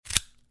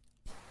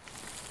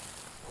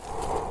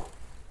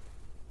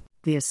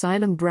The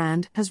Asylum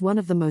brand has one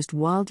of the most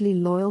wildly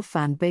loyal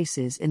fan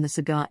bases in the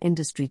cigar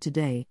industry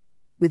today,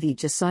 with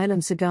each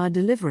Asylum cigar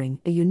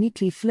delivering a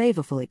uniquely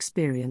flavorful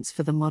experience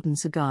for the modern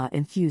cigar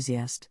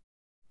enthusiast.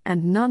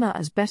 And none are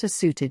as better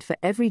suited for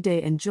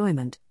everyday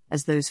enjoyment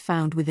as those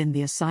found within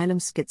the Asylum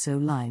Schizo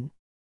line.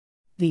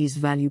 These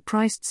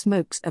value-priced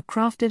smokes are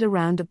crafted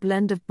around a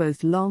blend of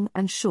both long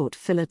and short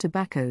filler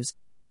tobaccos,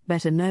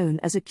 better known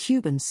as a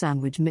Cuban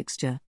sandwich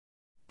mixture.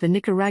 The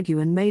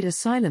Nicaraguan-made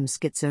Asylum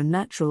Schizo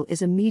Natural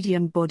is a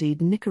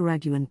medium-bodied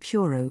Nicaraguan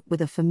puro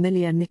with a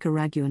familiar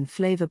Nicaraguan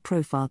flavor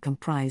profile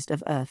comprised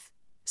of earth,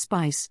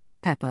 spice,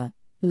 pepper,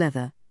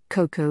 leather,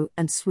 cocoa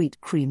and sweet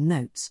cream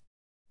notes.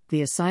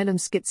 The Asylum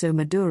Schizo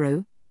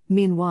Maduro,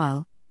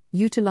 meanwhile,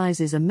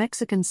 utilizes a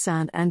Mexican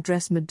San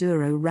Andres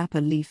Maduro wrapper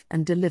leaf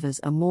and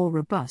delivers a more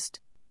robust,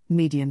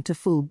 medium to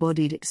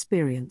full-bodied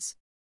experience.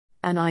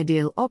 An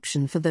ideal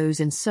option for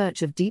those in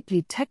search of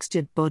deeply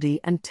textured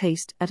body and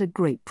taste at a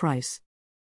great price.